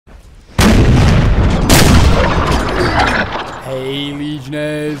Hey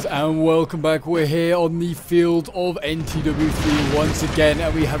Legionnaires, and welcome back. We're here on the field of NTW3 once again,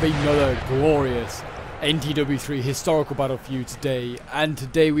 and we have another glorious NTW3 historical battle for you today. And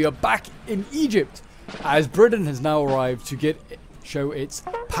today we are back in Egypt, as Britain has now arrived to show its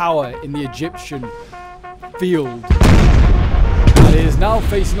power in the Egyptian field. And it is now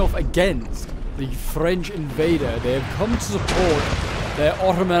facing off against the French invader. They have come to support their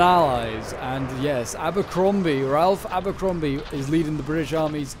Ottoman allies, and yes, Ralph Abercrombie is leading the British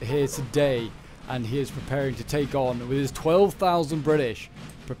armies here today, and he is preparing to take on, with his 12,000 British,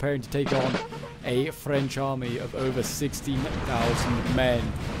 preparing to take on a French army of over 16,000 men.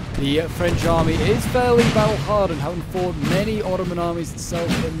 The French army is fairly battle-hardened, having fought many Ottoman armies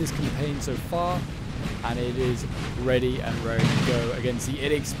itself in this campaign so far, and it is ready and ready to go against the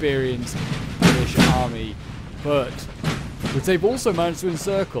inexperienced British army. But they've also managed to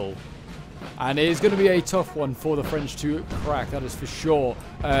encircle, and it is going to be a tough one for the French to crack, that is for sure.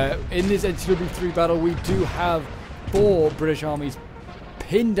 In this NTW3 battle, we do have 4 British armies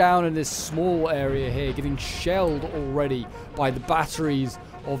pinned down in this small area here, getting shelled already by the batteries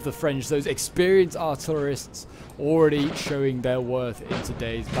of the French. Those experienced artillerists already showing their worth in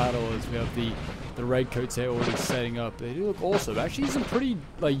today's battle, as we have the redcoats here already setting up. They do look awesome. Actually, some pretty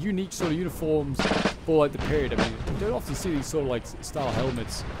unique sort of uniforms for the period. I mean, you don't often see these sort of style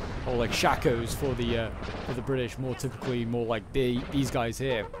helmets or shakos for the British. More typically, more like these guys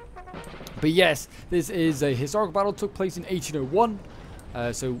here. But yes, this is a historical battle. Took place in 1801.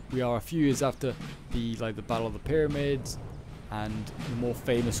 So we are a few years after the Battle of the Pyramids and the more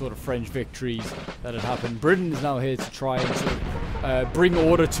famous sort of French victories that had happened. Britain is now here to try and sort of bring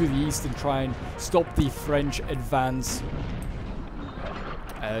order to the east and try and stop the French advance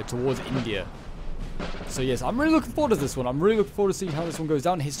towards India. So yes, I'm really looking forward to this one. I'm really looking forward to seeing how this one goes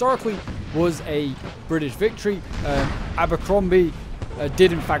down. Historically, was a British victory. Abercrombie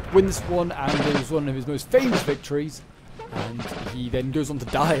did in fact win this one, and it was one of his most famous victories. And he then goes on to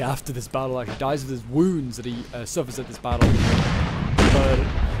die after this battle. Actually dies with his wounds that he suffers at this battle. But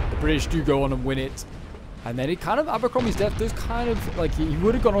the British do go on and win it. And then Abercrombie's death does he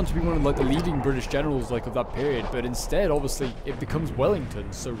would have gone on to be one of the leading British generals of that period. But instead, obviously, it becomes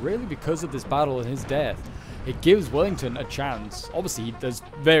Wellington. So really, because of this battle and his death, it gives Wellington a chance. Obviously, there's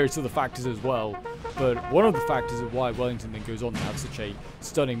various other factors as well. But one of the factors of why Wellington then goes on to have such a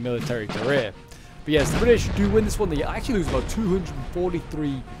stunning military career. But yes, the British do win this one. They actually lose about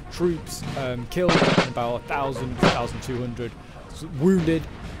 243 troops killed, and about 1,000, 1,200 wounded.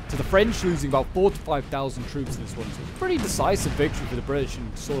 To the French losing about 4,000 to 5,000 troops in this one. So it's a pretty decisive victory for the British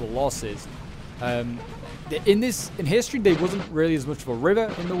in sort of losses. In history, there wasn't really as much of a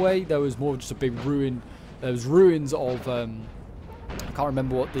river in the way. There was more just a big ruin. There was ruins of I can't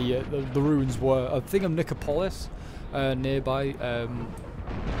remember what the ruins were. I think of Nicopolis nearby.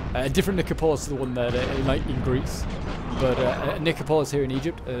 A different Nicopolis to the one that in Greece, but Nicopolis here in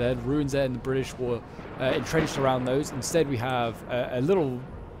Egypt. They had ruins there, and the British were entrenched around those. Instead, we have a little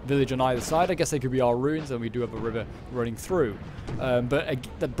village on either side. I guess they could be our ruins, and we do have a river running through. But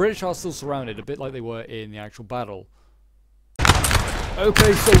the British are still surrounded, a bit like they were in the actual battle.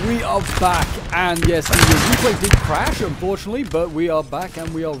 Okay, so we are back, and yes, the replay did crash, unfortunately, but we are back,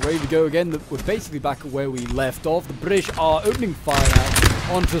 and we are ready to go again. We're basically back at where we left off. The British are opening fire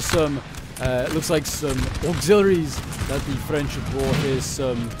now onto some, looks like some auxiliaries that the French have brought here,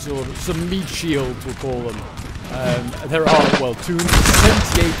 some meat shields, we'll call them. There are,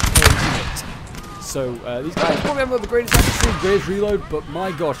 278 units. So, these guys probably haven't got the greatest accuracy, greatest reload, but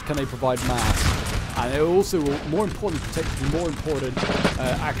my gosh, can they provide mass. And they're also, more important,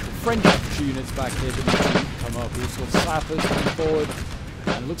 actual French infantry units back here that come up. We also have sappers coming forward.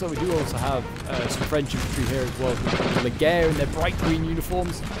 And it looks like we do also have some French infantry here as well. The Laguerre in their bright green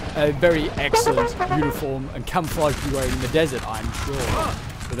uniforms. Very excellent uniform and camouflage to be wearing in the desert, I'm sure.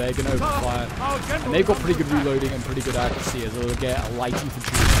 So they're going to open fire. And they've got pretty good reloading and pretty good accuracy as a Laguerre, a light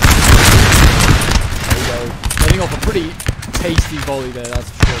infantry. There we go. Getting off a pretty tasty volley there, that's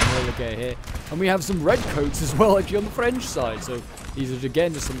for sure. More Laguerre here. And we have some redcoats as well, actually, on the French side. So these are,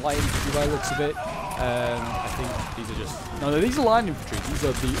 again, just some light infantry by the looks of it. I think these are just... No, these are line infantry. These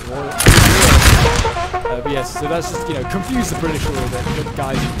are the Royal... but yes, so that's just, confuse the British a little bit. We've got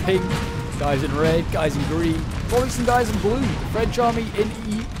guys in pink, guys in red, guys in green, probably some guys in blue. The French army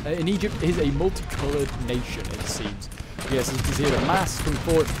in Egypt is a multicolored nation, it seems. Yes, as you can see, the mass coming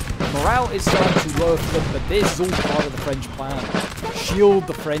forward. Morale is starting to lower for them, but this is all part of the French plan. Shield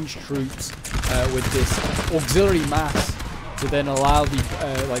the French troops with this auxiliary mass to then allow the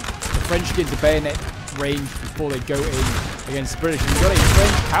French to get into bayonet range before they go in against the British. We've got a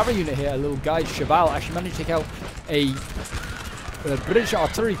French cavalry unit here, a little guy, Cheval, actually managed to take out a British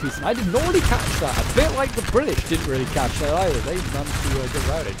artillery piece, and I did not really catch that. A bit like the British didn't really catch that either. They managed to get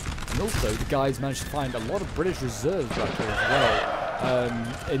routed. And also, the guys managed to find a lot of British reserves back here as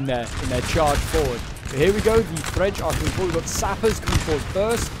well in their charge forward. So here we go, the French are coming forward. We've got sappers coming forward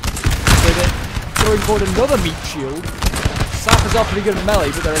first. So they're throwing forward another meat shield. Sappers are pretty good at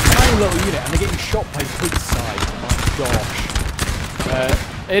melee, but they're a tiny little unit, and they're getting shot by both sides. Oh my gosh.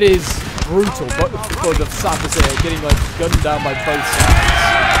 It is brutal, but for the sappers here, getting like gunned down by both sides.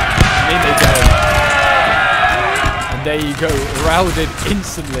 And in they go. And there you go, routed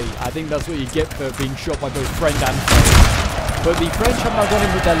instantly. I think that's what you get for being shot by both friend and foe. But the French have now gone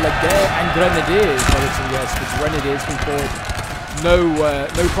in with their Laguerre and Grenadiers. Yes, the Grenadiers come forward.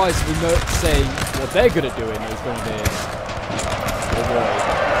 No prize for saying what they're good at doing, those Grenadiers. Oh boy.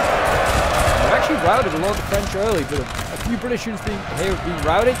 They've actually routed a lot of the French early, but a few British units have been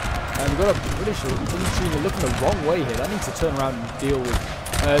routed. And we've got a British infantry looking the wrong way here. That needs to turn around and deal with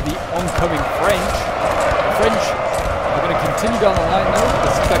the oncoming French. The French are going to continue down the line though.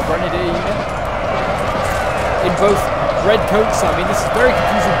 This is that Grenadier unit. In both red coats. I mean, this is very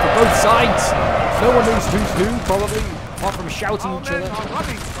confusing for both sides. No one knows who's who, probably, apart from shouting each other.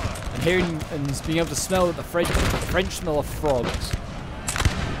 And hearing and being able to smell that the French smell of frogs.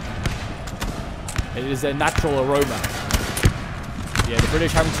 It is their natural aroma. Yeah, the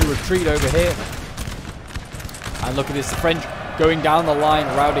British having to retreat over here. And look at this, the French going down the line,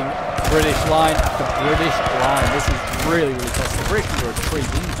 routing British line after British line. This is really, really tough. The British need to retreat,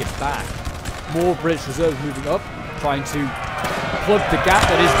 they need to get back. More British reserves moving up, trying to plug the gap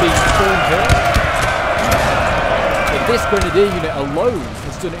that is being formed here. But this Grenadier unit alone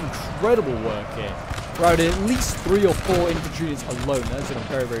has done incredible work here. Routed at least 3 or 4 infantry units alone. That's done a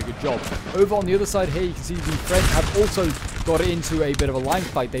very, very good job. Over on the other side here, you can see the French have also got into a bit of a line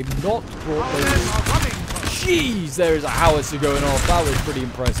fight. They've not brought those. Jeez, there is a howitzer going off. That was pretty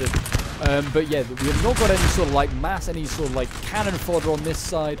impressive. But yeah, we have not got any sort of like mass, any sort of like cannon fodder on this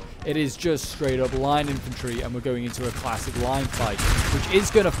side. It is just straight up line infantry, and we're going into a classic line fight, which is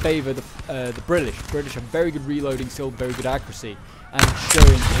going to favour the British. The British have very good reloading, still very good accuracy, and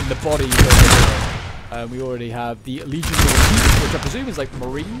showing in the body. We already have the Legion of the Heat, which I presume is like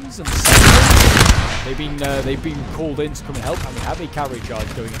Marines and sailors. They've been called in to come and help, and we have a cavalry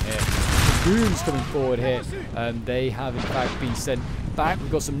charge going in here. Dragoons coming forward here. They have in fact been sent back.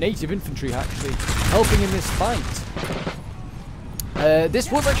 We've got some native infantry actually helping in this fight.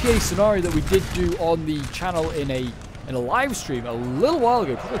 This was actually a scenario that we did do on the channel in a live stream a little while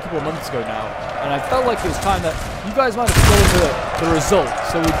ago, probably a couple of months ago now, and I felt like it was time that you guys might have stolen the result,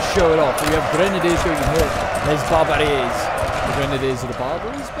 so we'd show it off. We have Grenadiers going in here. There's Barbarians. The Grenadiers are the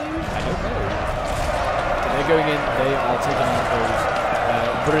Barbaries, maybe? I don't know. But they're going in. They are taking out those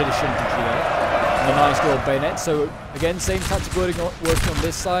British infantry there. And a nice little bayonet. So again, same tactic working on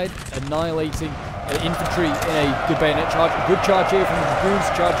this side, annihilating infantry in a good bayonet charge. A good charge here from the Dragoons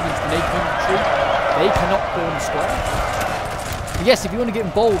charging into the native infantry. They cannot form square. But yes, if you want to get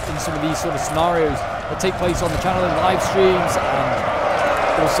involved in some of these sort of scenarios that take place on the channel in live streams and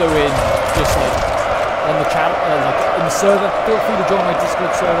also in just like on the channel, like in the server, feel free to join my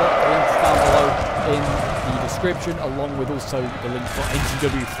Discord server. The link is down below in the description, along with also the link for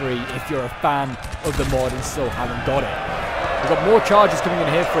NTW3 if you're a fan of the mod and still haven't got it. We've got more charges coming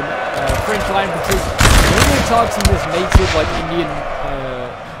in here from French line infantry. We're really targeting this native, like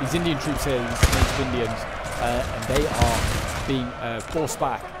these Indian troops here, these native Indians, and they are being forced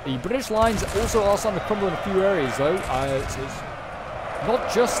back. The British lines also are starting to crumble in a few areas, though. So it's not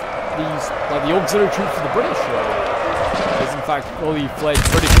just these, like the auxiliary troops of the British. There's in fact fully fledged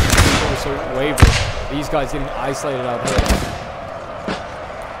British infantry also wavering. These guys getting isolated out here.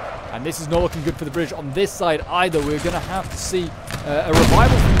 And this is not looking good for the British on this side either. We're going to have to see a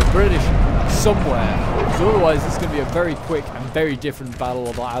revival from the British somewhere. So otherwise, this is going to be a very quick and very different battle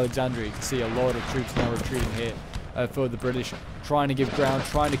of Alexandria. You can see a lot of troops now retreating here for the British, trying to give ground,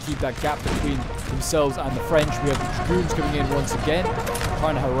 trying to keep that gap between themselves and the French. We have the Dragoons coming in once again,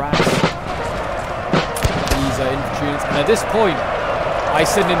 trying to harass these infantry units. And at this point, I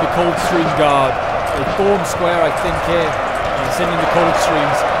send in the Coldstream Guard. They form square, I think, here. And I send in the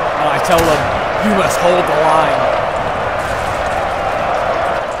Coldstreams, and I tell them, you must hold the line.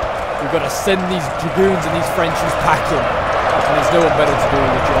 We've got to send these Dragoons and these Frenchies packing. And there's no one better to do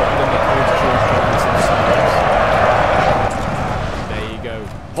the job than the Coldstream Guards themselves. There you go.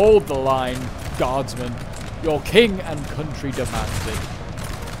 Hold the line, Guardsmen. Your king and country demands it.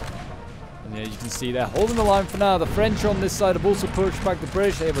 And there you can see they're holding the line for now. The French on this side have also pushed back the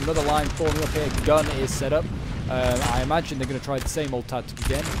British. They have another line forming up here. Gun is set up. I imagine they're going to try the same old tactic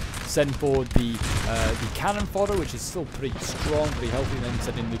again. Send forward the cannon fodder, which is still pretty strong, pretty healthy, and then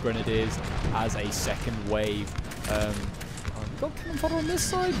send in the grenadiers as a second wave. We've got cannon fodder on this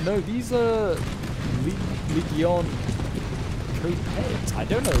side? No, these are Legion Copets. I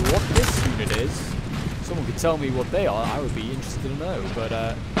don't know what this unit is. Someone could tell me what they are. I would be interested to know, but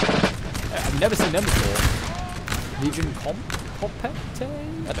I've never seen them before. Legion Copete?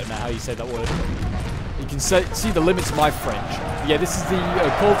 I don't know how you say that word. You can see the limits of my French. Yeah, this is the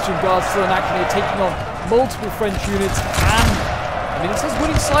Corpsman Guards still in action here, taking on multiple French units, and I mean, it says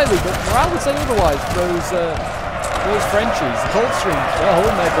winning slightly, but morale would say otherwise. Those Frenchies, the Coldstreams, they're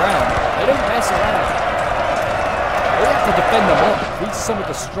holding their ground. They don't mess around. They have to defend them up. These are some of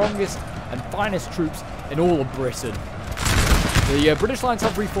the strongest and finest troops in all of Britain. The British lines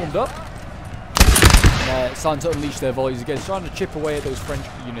have reformed up. Starting to unleash their volleys again, trying to chip away at those French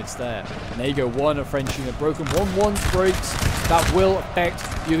units there. And there you go, one French unit broken, 1-1 breaks. That will affect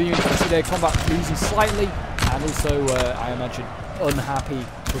the other units. You see their combat losing slightly, and also, I imagine, unhappy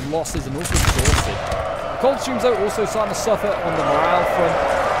from losses and also exhausted. The Coldstreams, though, also starting to suffer on the morale front.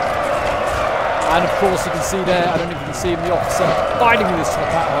 And of course, you can see there, I don't know if you can see him, the officer fighting with his top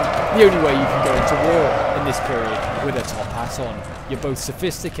hat on. The only way you can go into war in this period with a top hat on. You're both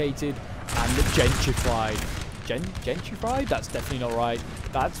sophisticated and gentrified. Gentrified? That's definitely not right.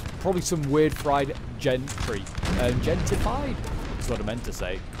 That's probably some weird fried gentry. Gentified is what I meant to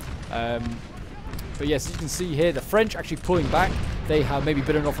say. But yes, as you can see here, the French actually pulling back. They have maybe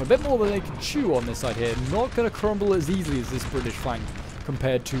bitten off a bit more than they can chew on this side here. Not going to crumble as easily as this British flank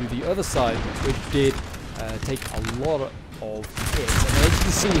compared to the other side, which did take a lot of hits. And as you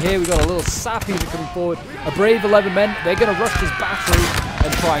can see here, we've got a little sap unit coming forward. A brave 11 men. They're going to rush this battery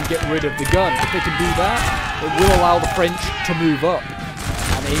and try and get rid of the gun. If they can do that, it will allow the French to move up.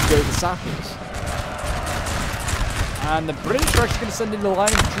 And in go the sappers. And the British are actually going to send in the line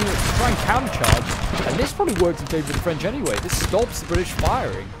infantry units to try and countercharge. And this probably works in favour of the French anyway. This stops the British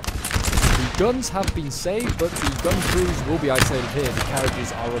firing. The guns have been saved, but the gun crews will be isolated here. The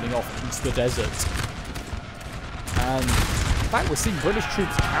carriages are running off into the desert. And in fact, we're seeing British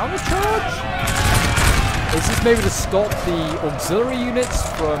troops countercharge. Is this maybe to stop the auxiliary units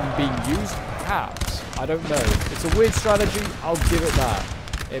from being used? Perhaps. I don't know. It's a weird strategy. I'll give it that.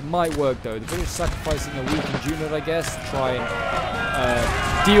 It might work though. The British sacrificing a weakened unit, I guess, to try and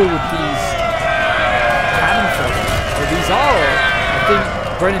deal with these cannon fodder. So these are, I think,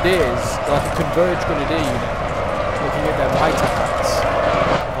 grenadiers, like a converged grenadier unit. Looking at their might attacks,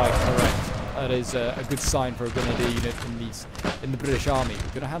 quite correct. That is a good sign for a grenadier unit in the British Army.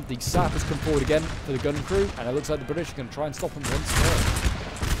 We're going to have the sappers come forward again for the gun crew, and it looks like the British are going to try and stop them once more.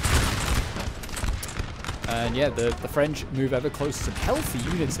 And yeah, the French move ever closer. Some healthy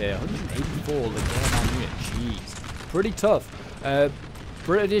units here. 184 Legion unit. Jeez. Pretty tough.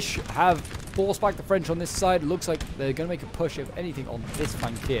 British have forced back the French on this side. Looks like they're going to make a push, if anything, on this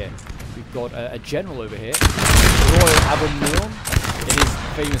flank here. We've got a general over here. Royal Avignon in his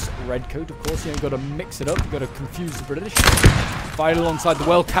famous red coat, of course. You've got to mix it up. You've got to confuse the British. Fight alongside the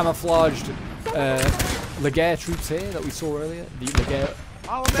well-camouflaged Laguerre troops here that we saw earlier. The Laguerre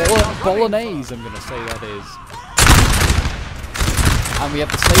Bolognese, I'm going to say that is. And we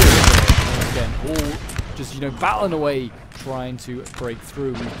have the sailors here, again, all just, you know, battling away, trying to break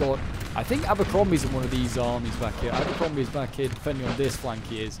through. We've got, I think Abercrombie's in one of these armies back here. Abercrombie is back here, defending on this flank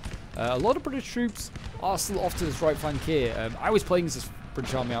he is. A lot of British troops are still off to this right flank here. I was playing this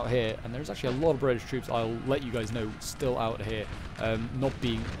British army out here, and there's actually a lot of British troops, I'll let you guys know, still out here, not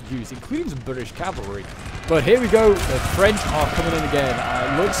being used, including some British cavalry. But here we go, the French are coming in again.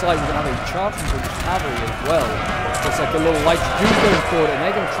 It looks like we're going to have a charge from British cavalry as well. Looks like a little light dragoon going forward, and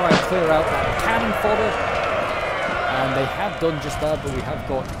they're going to try and clear out that cannon fodder. And they have done just that, but we have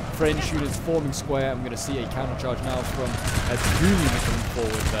got French units forming square. I'm going to see a counter charge now from a dragoon unit coming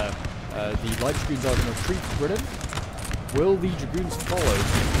forward there. The light dragoons are going to retreat to Britain. Will the dragoons follow?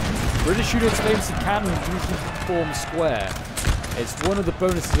 British units famously can usually form square. It's one of the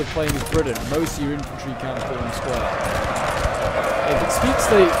bonuses of playing as Britain. Most of your infantry can form square. If it speaks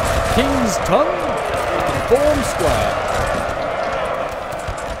the king's tongue, it can form square.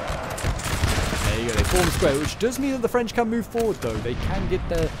 There you go, they form square, which does mean that the French can move forward though. They can get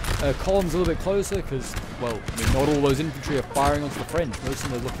their columns a little bit closer because, well, I mean, not all those infantry are firing onto the French. Most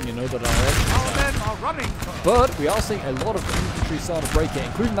of them are looking in other directions. Our men are running. But we are seeing a lot of infantry starting to break it,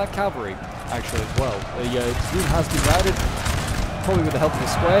 including that cavalry, actually, as well. The dragoon has been routed, probably with the help of the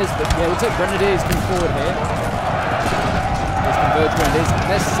squares, but yeah, we'll take grenadiers coming forward here. Those converged grenadiers,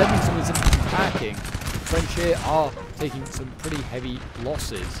 they're sending some of this infantry packing. The French here are taking some pretty heavy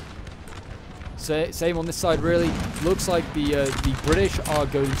losses. Same on this side, really. Looks like the British are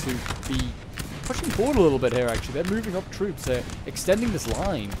going to be pushing forward a little bit here, actually. They're moving up troops. They're extending this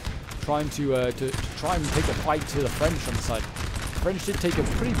line, trying to try and take a fight to the French on the side. The French did take a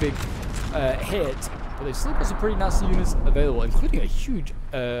pretty big hit, but they've still got some pretty nasty units available, including a huge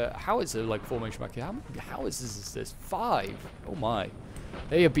howitzer like formation back here. How many howitzers is this? 5. Oh my.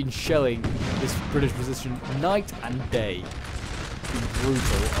 They have been shelling this British position night and day.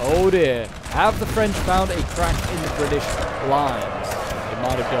 Brutal. Oh dear. Have the French found a crack in the British lines? They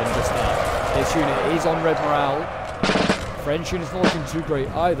might have done just that. This unit is on red morale. French unit's not looking too great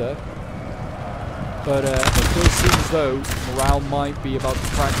either. But it does seem as though morale might be about to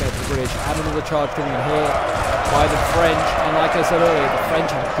crack there for the British. And another charge coming in here by the French. And like I said earlier, the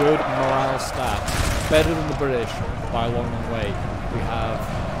French have good morale stats. Better than the British by a long, long way. We have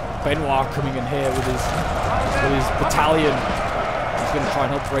Benoit coming in here with his battalion. He's going to try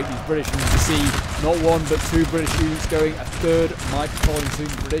and help break these British. And you can see not 1 but 2 British units going. A third might be following soon.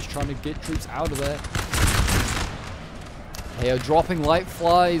 The British trying to get troops out of there. They are dropping light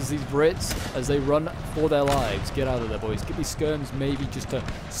flies, these Brits, as they run for their lives. Get out of there, boys. Get these skirms maybe just to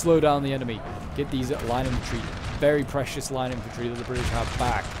slow down the enemy. Get these line infantry, very precious line infantry that the British have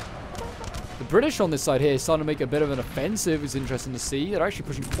back. The British on this side here is starting to make a bit of an offensive. It's interesting to see. They're actually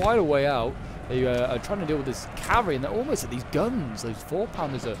pushing quite a way out. They are trying to deal with this cavalry, and they're almost at these guns. Those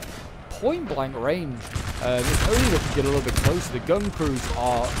 4-pounders are point-blank range. If only they can get a little bit closer. The gun crews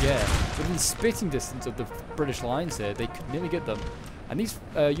are, within spitting distance of the British lines here. They could nearly get them. And these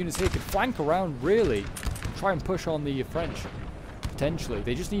units here could flank around, really, and try and push on the French, potentially.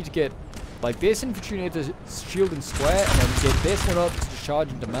 They just need to get, like, this infantry unit to shield and square, and then get this one up to charge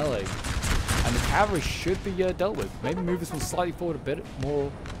into melee. And the cavalry should be dealt with. Maybe move this one slightly forward a bit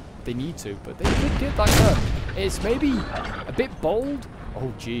more if they need to, but they could get that done. It's maybe a bit bold.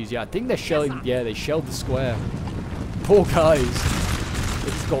 Oh, geez, yeah, I think they're shelling. Yeah, they shelled the square. Poor guys. They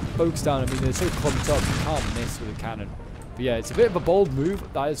just got folks down. I mean, they're so clumped up, you can't miss with a cannon. But yeah, it's a bit of a bold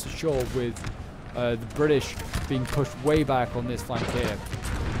move, that is for sure, with the British being pushed way back on this flank here.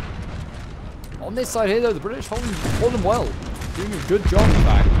 On this side here, though, the British holding well. Doing a good job, in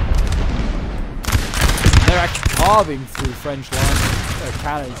fact. They're actually carving through French line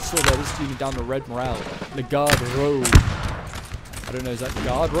cannons. You saw that this unit down the red morale. The guard robe. I don't know, is that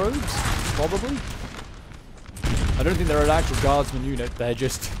guard robes? Probably. I don't think they're an actual guardsman unit. They're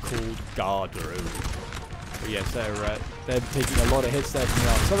just called guard robes. But yes, they're taking a lot of hits there from the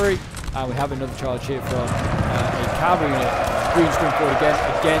artillery. And we have another charge here from a cavalry unit. Green's going forward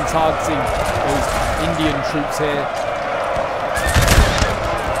again targeting those Indian troops here.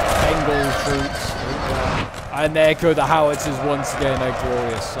 Bengal troops. And there go the howitzers once again, a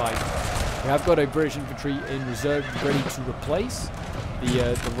glorious sight. We have got a British infantry in reserve ready to replace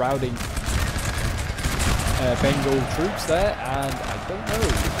the routing Bengal troops there, and I don't know,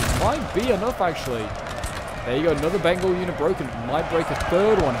 it might be enough actually. There you go, another Bengal unit broken. Might break a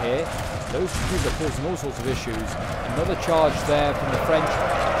third one here. Those troops are causing all sorts of issues. Another charge there from the French,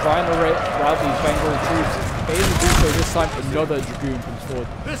 trying to rout these Bengal troops. Failing to do so this time. Another dragoon comes forward.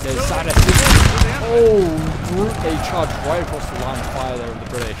 There's Sadat. Oh, they charge right across the line of fire there of the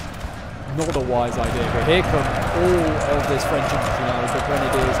British. Not a wise idea, but here come all of this French infantry now as the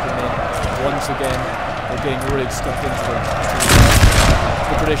grenadiers come in. Once again, they're getting really stuck into them.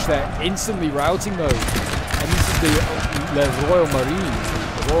 The British there instantly routing those. And this is the Royal Marines.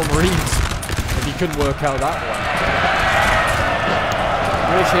 The Royal Marines, if you couldn't work out that one.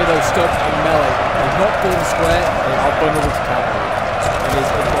 The British here though stuck in melee. They've not fallen square, they are bundled to cavalry. It is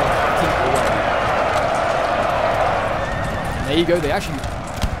a keep away. And there you go, they actually,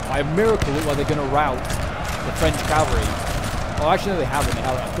 by a miracle, look like they're going to rout the French cavalry. Oh, actually, no, they haven't.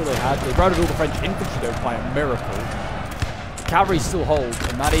 I thought they had. They routed all the French infantry, though, by a miracle. The cavalry still hold,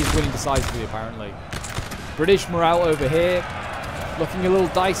 and that is winning decisively, apparently. British morale over here, looking a little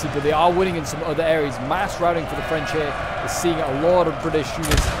dicey, but they are winning in some other areas. Mass routing for the French here. We're seeing a lot of British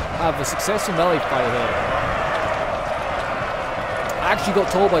units have a successful melee fight here. I actually got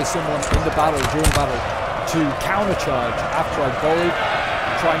told by someone in the battle, during the battle, to countercharge after I volleyed.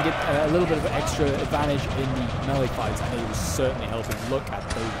 Try and get a little bit of extra advantage in the melee fights, and it was certainly helping. Look at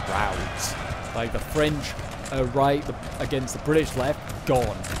those routes. Like the French right against the British left,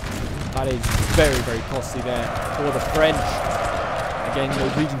 gone. That is very, very costly there for the French. Again, the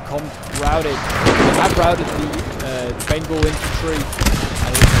Legion routed. They have routed the Bengal infantry,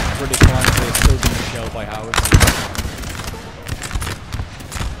 and the British lines are still being shelled by howitzers.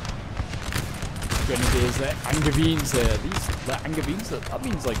 Grenadiers there, Angevins there. The Angevins, that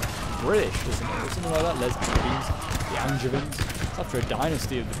means like British, doesn't it? Or something like that. Les Angevins. The Angevins. After a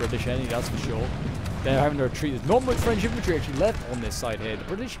dynasty of the British enemy, that's for sure. They're having to retreat. There's not much French infantry actually left on this side here. The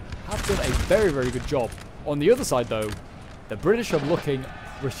British have done a very, very good job. On the other side, though, the British are looking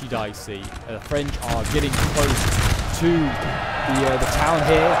pretty dicey. The French are getting close to the town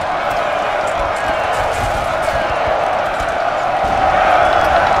here.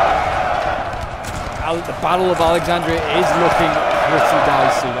 The Battle of Alexandria is looking pretty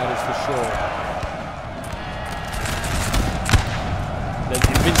dicey, that is for sure. The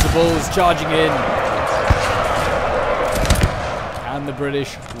Invincibles charging in. Can the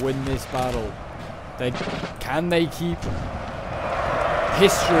British win this battle? Can they keep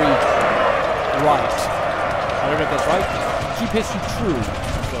history right? I don't know if that's right. Keep history true,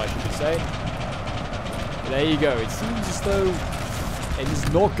 that's what I should be saying. There you go. It seems as though it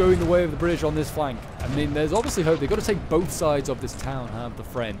is not going the way of the British on this flank. I mean, there's obviously hope. They've got to take both sides of this town, have the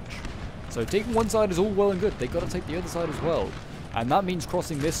French. So taking one side is all well and good. They've got to take the other side as well. And that means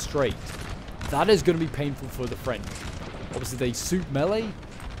crossing this strait. That is going to be painful for the French. Obviously, they suit melee.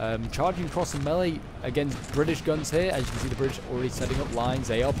 Charging across the melee against British guns here. As you can see, the British already setting up lines.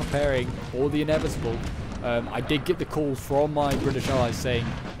 They are preparing for the inevitable. I did get the call from my British allies saying,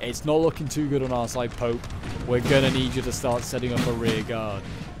 it's not looking too good on our side, Pope. We're going to need you to start setting up a rear guard.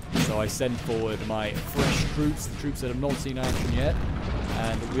 So I sent forward my fresh troops, the troops that have not seen action yet.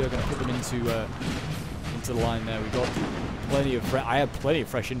 And we are going to put them into the line there. We got plenty of I had plenty of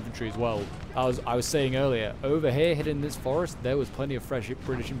fresh infantry as well. I was saying earlier, over here hidden in this forest, there was plenty of fresh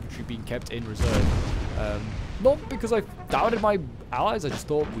British infantry being kept in reserve. Not because I doubted my allies, I just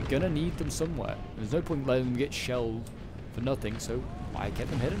thought we're gonna need them somewhere. There's no point letting them get shelled for nothing, so I kept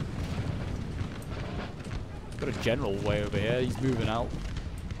them hidden. Got a general way over here, he's moving out.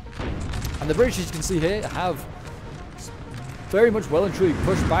 And the British, as you can see here, have very much well and truly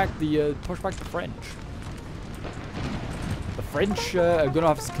pushed back the French. The French are going to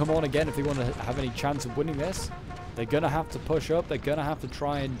have to come on again if they want to have any chance of winning this. They're going to have to push up. They're going to have to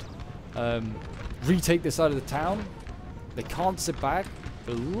try and retake this side of the town. They can't sit back.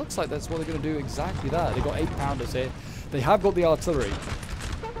 But it looks like that's what they're going to do, exactly that. They've got 8-pounders here. They have got the artillery.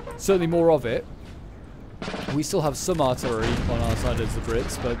 Certainly more of it. We still have some artillery on our side as the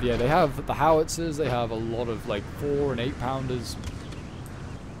Brits. But yeah, they have the howitzers. They have a lot of like 4- and 8-pounders.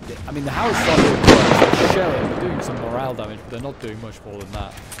 I mean, the howitzers are doing they're shelling, they're doing some morale damage, but they're not doing much more than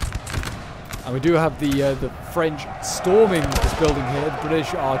that. And we do have the French storming this building here. The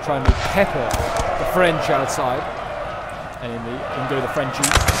British are trying to pepper the French outside. And in go the Frenchies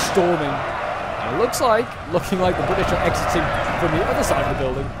storming. And it looking like the British are exiting from the other side of the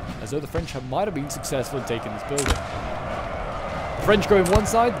building, as though the French might have been successful in taking this building. The French go in one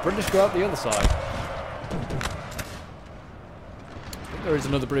side, the British go out the other side. There is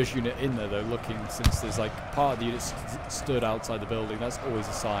another British unit in there though, looking, since there's like part of the unit stood outside the building. That's always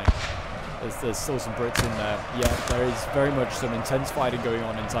a sign. There's still some Brits in there. Yeah, there is very much some intense fighting going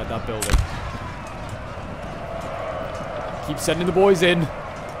on inside that building. Keep sending the boys in.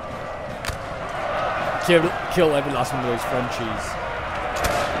 Kill every last one of those Frenchies.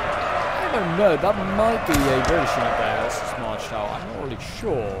 I don't know, that might be a British unit there that's just marched out. I'm not really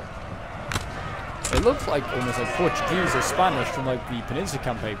sure. It looks like almost like Portuguese or Spanish from like the Peninsula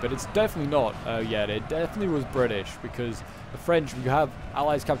campaign, but it's definitely not. Yeah, it definitely was British, because the French, you have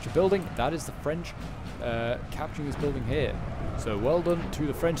allies capture building, that is the French capturing this building here. So well done to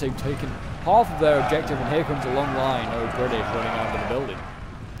the French, they've taken half of their objective, and here comes a long line of British running out of the building.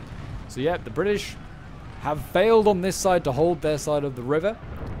 So yeah, the British have failed on this side to hold their side of the river,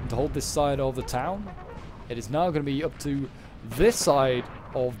 and to hold this side of the town. It is now going to be up to this side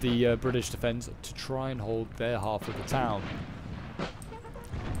of the British defense to try and hold their half of the town.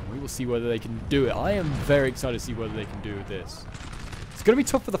 We will see whether they can do it. I am very excited to see whether they can do this. It's going to be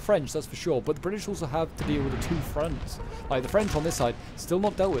tough for the French, that's for sure, but the British also have to deal with the two fronts. Like the French on this side, still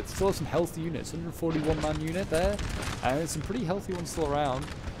not dealt with. Still have some healthy units. 141-man unit there, and there's some pretty healthy ones still around.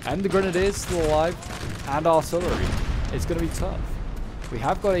 And the Grenadiers still alive, and artillery. It's going to be tough. We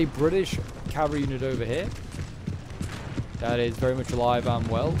have got a British cavalry unit over here. That is very much alive and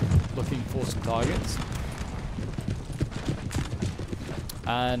well, looking for some targets.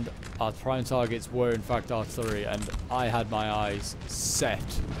 And our prime targets were in fact artillery, and I had my eyes set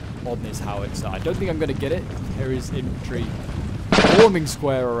on this howitzer. I don't think I'm going to get it. Here is infantry forming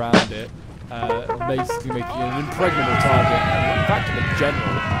square around it, basically making it an impregnable target. In fact, the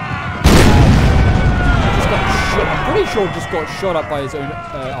general just got shot. I'm pretty sure just got shot up by his own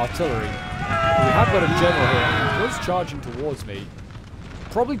artillery. We have got a general here. He was charging towards me,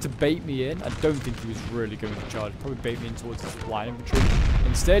 probably to bait me in. I don't think he was really going to charge. Probably bait me in towards his line infantry.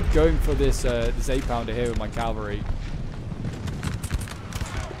 Instead, going for this 8-pounder here with my cavalry.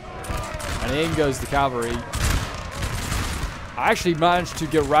 And in goes the cavalry. I actually managed to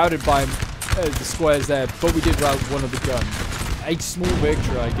get routed by the squares there, but we did rout one of the guns. A small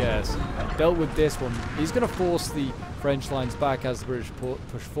victory, I guess. I dealt with this one. He's going to force the French lines back as the British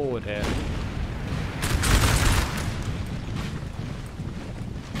push forward here.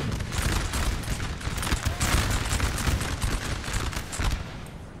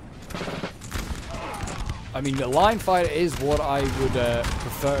 I mean, the line fight is what I would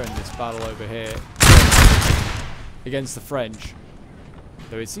prefer in this battle over here against the French.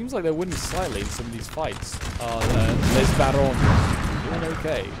 Though it seems like they're winning slightly in some of these fights. Les Barons doing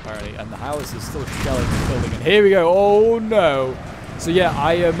okay, apparently. And the house is still shelling the building. And here we go. Oh, no. So, yeah,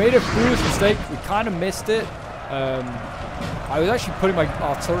 I made a foolish mistake. We kind of missed it. I was actually putting my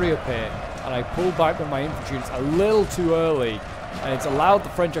artillery up here. And I pulled back with my infantry units a little too early. And it's allowed the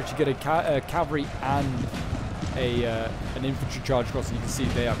French actually get a cavalry and an infantry charge across. And you can see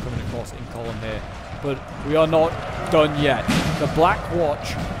they are coming across in column here. But we are not done yet. The Black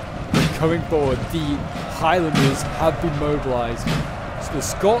Watch is coming forward. The Highlanders have been mobilized. So the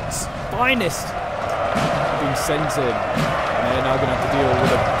Scots' finest have been sent in. And they're now going to have to deal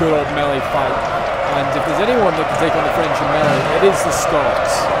with a good old melee fight. And if there's anyone that can take on the French in melee, it is the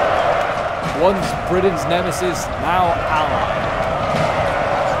Scots. Once Britain's nemesis, now ally.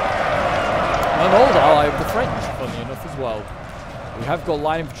 An old ally of the French, funny enough, as well. We have got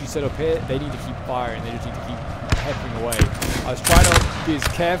line infantry set up here. They need to keep firing. They just need to keep peppering away. I was trying to be as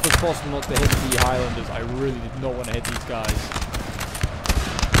careful as possible not to hit the Highlanders. I really did not want to hit these guys.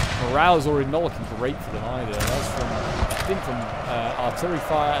 Morale is already not looking great for them either. That's from, I think, from artillery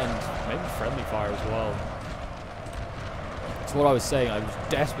fire and maybe friendly fire as well. That's what I was saying. I was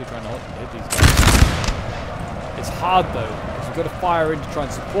desperately trying to hit these guys. It's hard though, because we've got to fire in to try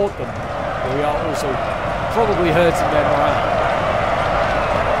and support them. But we are also probably hurting their morale.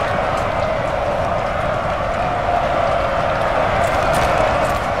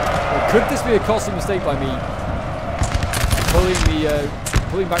 Could this be a costly mistake by me?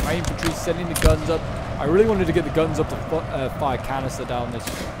 Pulling back my infantry, sending the guns up. I really wanted to get the guns up to fire canister down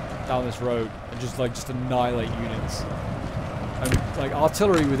this road and just annihilate units. And like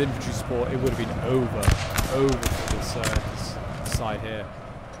artillery with infantry support, it would have been over for this side here.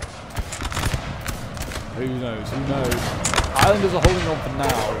 Who knows? Who knows? Islanders are holding on for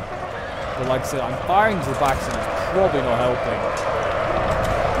now, but like I said, I'm firing to the backs and it's probably not helping.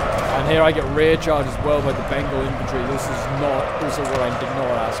 And here I get rear charge as well by the Bengal infantry. This is not also what I did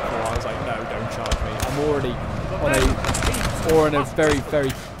not ask for. I was like, no, don't charge me. I'm already in a very, very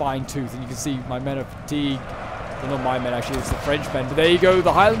fine tooth. And you can see my men are fatigued. Well, not my men, actually. It's the French men. But there you go.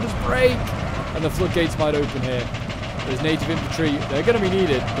 The Highlanders break. And the floodgates might open here. There's native infantry. They're going to be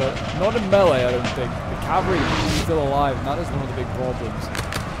needed, but not in melee, I don't think. The cavalry is still alive, and that is one of the big problems.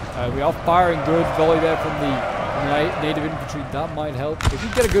 We are firing good. Volley there from the native infantry, that might help. If we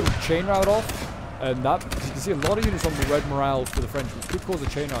get a good chain route off, and that, because you can see a lot of units on the red morale for the French, which could cause a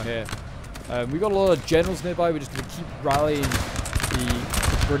chain route here. We've got a lot of generals nearby. We're just going to keep rallying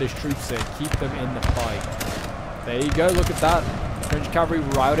the British troops here, keep them in the fight. There you go, look at that. French cavalry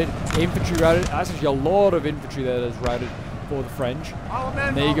routed, infantry routed. That's actually a lot of infantry there that's routed for the French.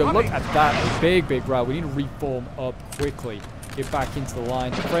 And there you go, look at that, a big rout. We need to reform up quickly. Get back into the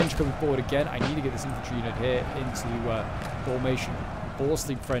line. The French coming forward again. I need to get this infantry unit here into formation. Force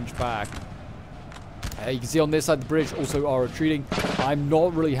the French back. You can see on this side the British also are retreating. I'm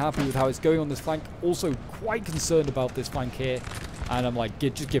not really happy with how it's going on this flank. Also quite concerned about this flank here. And I'm like,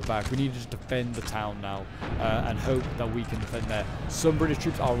 just get back. We need to just defend the town now and hope that we can defend there. Some British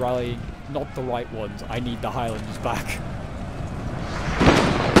troops are rallying, not the right ones. I need the Highlanders back.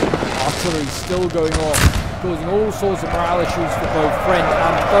 Artillery still going off, causing all sorts of morale issues for both French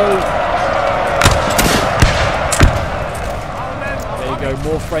and foe. There you go,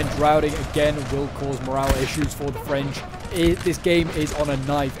 more French routing again will cause morale issues for the French. This game is on a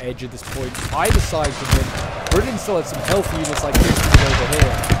knife edge at this point. Either side can win. Britain still has some healthy units like this over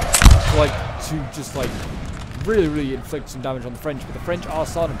here, to really inflict some damage on the French. But the French are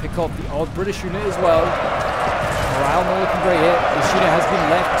starting to pick off the odd British unit as well. Morale not looking great here. This unit has been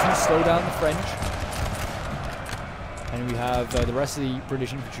left to slow down the French. And we have the rest of the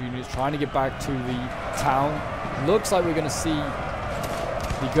British infantry units trying to get back to the town. Looks like we're going to see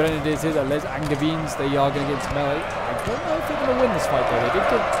the Grenadiers here, the Les Angevins. They are going to get into melee. I don't know if they're going to win this fight though. They did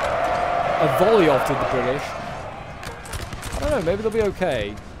get a volley off to the British. I don't know, maybe they'll be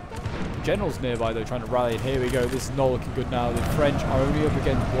okay. Generals nearby though trying to rally, and here we go. This is not looking good now. The French are only up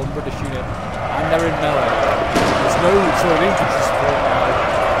against one British unit and they're in melee. There's no sort of infantry support now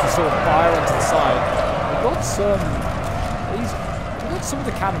to sort of fire onto the side. We've got put some of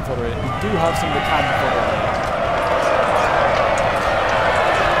the cannon fodder in. We do have some of the cannon fodder in.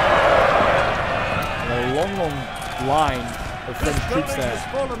 A long line of French troops there.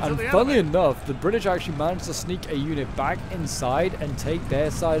 And funnily enough, the British actually managed to sneak a unit back inside and take their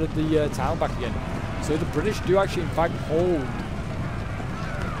side of the town back again. So the British do actually, in fact, hold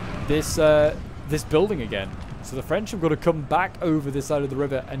this this building again. So the French have got to come back over this side of the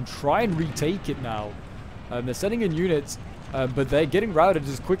river and try and retake it now. They're sending in units, but they're getting routed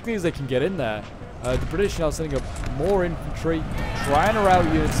as quickly as they can get in there. The British now sending up more infantry, trying to rout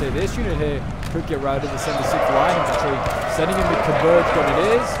units. Say this unit here could get routed. They send the 6th Line infantry, sending in the converged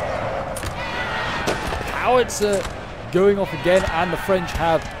grenadiers. Howitzer going off again, and the French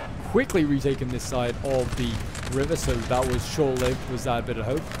have quickly retaken this side of the river. So that was short-lived. Was that a bit of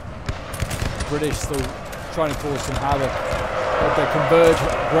hope? British still trying to cause some havoc. But their converged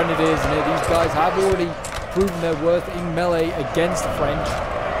grenadiers, and these guys have already proven their worth in melee against the French.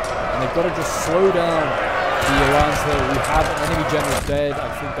 And they've got to just slow down the alliance here. We have an enemy general dead. I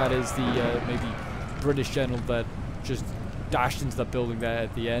think that is the maybe British general that just dashed into that building there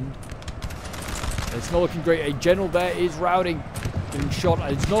at the end. It's not looking great. A general there is routing, getting shot.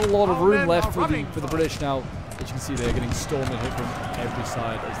 There's not a lot of room left for the British now. As you can see, they're getting stormed and hit from every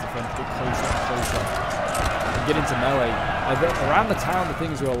side as the French get closer and closer and get into melee. Around the town, the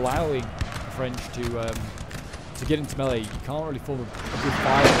things are allowing the French to get into melee. You can't really form a good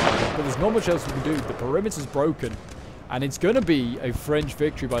fire, but there's not much else we can do. The perimeter's broken, and it's going to be a French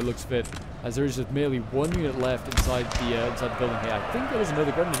victory by the looks of it, as there is just merely one unit left inside the building here. I think there is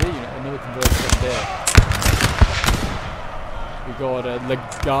another grenadier unit, another converged grenadier. We got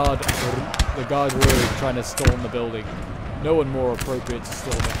the guard really trying to storm the building. No one more appropriate to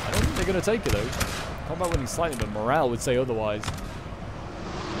storm it. I don't think they're going to take it though. Combat winning slightly, but morale would say otherwise.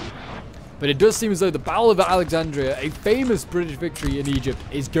 But it does seem as though the Battle of Alexandria, a famous British victory in Egypt,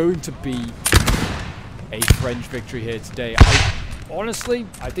 is going to be a French victory here today. Honestly,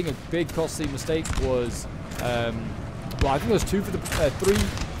 I think a big costly mistake was, well, I think there was 3 for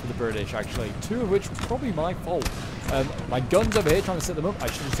the British actually, 2 of which were probably my fault. My guns over here trying to set them up. I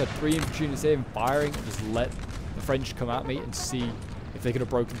should have just had 3 infantry units here and firing and just let the French come at me and see if they could have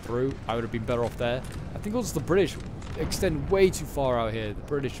broken through. I would have been better off there. I think also the British extend way too far out here. The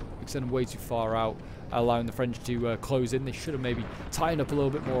British extend way too far out, allowing the French to close in. They should have maybe tightened up a little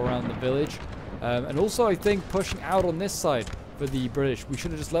bit more around the village. And also, I think pushing out on this side for the British, we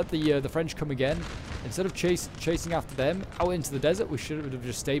should have just let the French come again. Instead of chasing after them out into the desert, we should have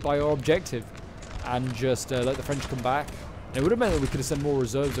just stayed by our objective and just let the French come back. And it would have meant that we could have sent more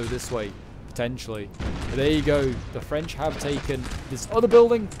reserves over this way, potentially. But there you go. The French have taken this other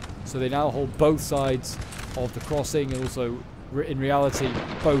building, so they now hold both sides of the crossing, and also, in reality,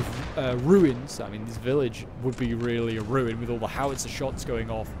 both ruins. I mean, this village would be really a ruin with all the howitzer shots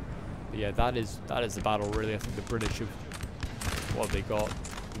going off. But yeah, that is the battle, really. I think the British have, what have they got?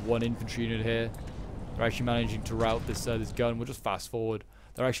 1 infantry unit here. They're actually managing to rout this this gun. We'll just fast forward.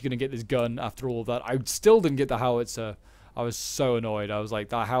 They're actually going to get this gun after all of that. I still didn't get the howitzer. I was so annoyed. I was like,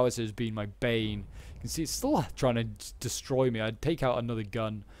 that howitzer has been my bane. You can see it's still trying to destroy me. I'd take out another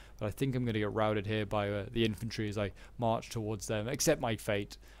gun, but I think I'm going to get routed here by the infantry as I march towards them. Accept my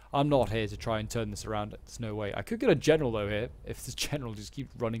fate. I'm not here to try and turn this around. There's no way. I could get a general, though, here. If this general just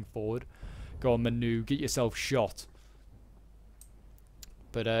keeps running forward. Go on, Manu. Get yourself shot.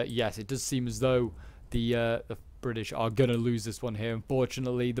 But, yes, it does seem as though the British are going to lose this one here.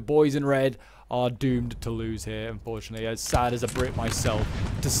 Unfortunately, the boys in red are doomed to lose here, unfortunately. As sad as a Brit myself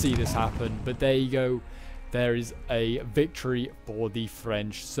to see this happen. But there you go. There is a victory for the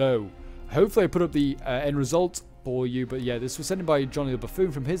French. So, hopefully I put up the end result for you. But yeah, this was sent in by Johnny the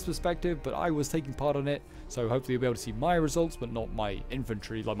Buffoon from his perspective, but I was taking part on it. So hopefully you'll be able to see my results, but not my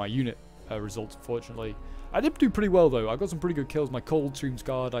infantry, like my unit results, unfortunately. I did do pretty well, though. I got some pretty good kills. My Coldstreams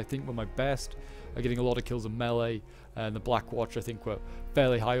Guard, I think, were my best. Getting a lot of kills in melee. And the Black Watch, I think, were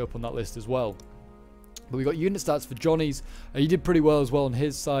fairly high up on that list as well. But we got unit stats for Johnny's. He did pretty well as well on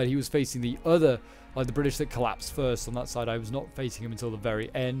his side. He was facing the other, like the British that collapsed first on that side. I was not facing him until the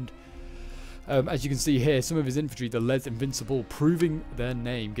very end. As you can see here, some of his infantry, the Les Invincible, proving their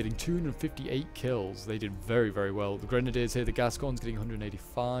name, getting 258 kills. They did very, very well. The Grenadiers here, the Gascons, getting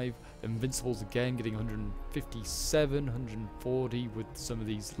 185. Invincibles again, getting 157, 140 with some of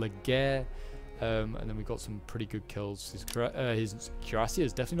these Laguerre. And then we got some pretty good kills. His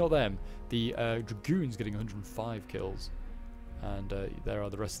Cuirassiers, definitely not them. The Dragoons getting 105 kills. And there are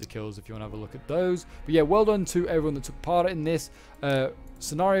the rest of the kills if you want to have a look at those. But yeah, well done to everyone that took part in this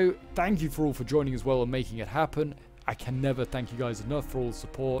scenario. Thank you for all for joining as well and making it happen. I can never thank you guys enough for all the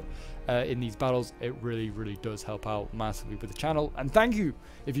support in these battles. It really does help out massively with the channel. And thank you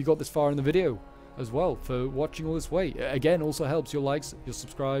if you got this far in the video as well for watching all this way. Again, also helps your likes, your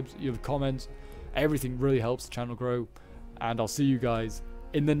subscribes, your comments. Everything really helps the channel grow. And I'll see you guys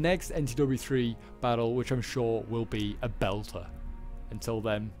in the next NTW3 battle, which I'm sure will be a belter. Until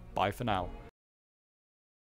then, bye for now.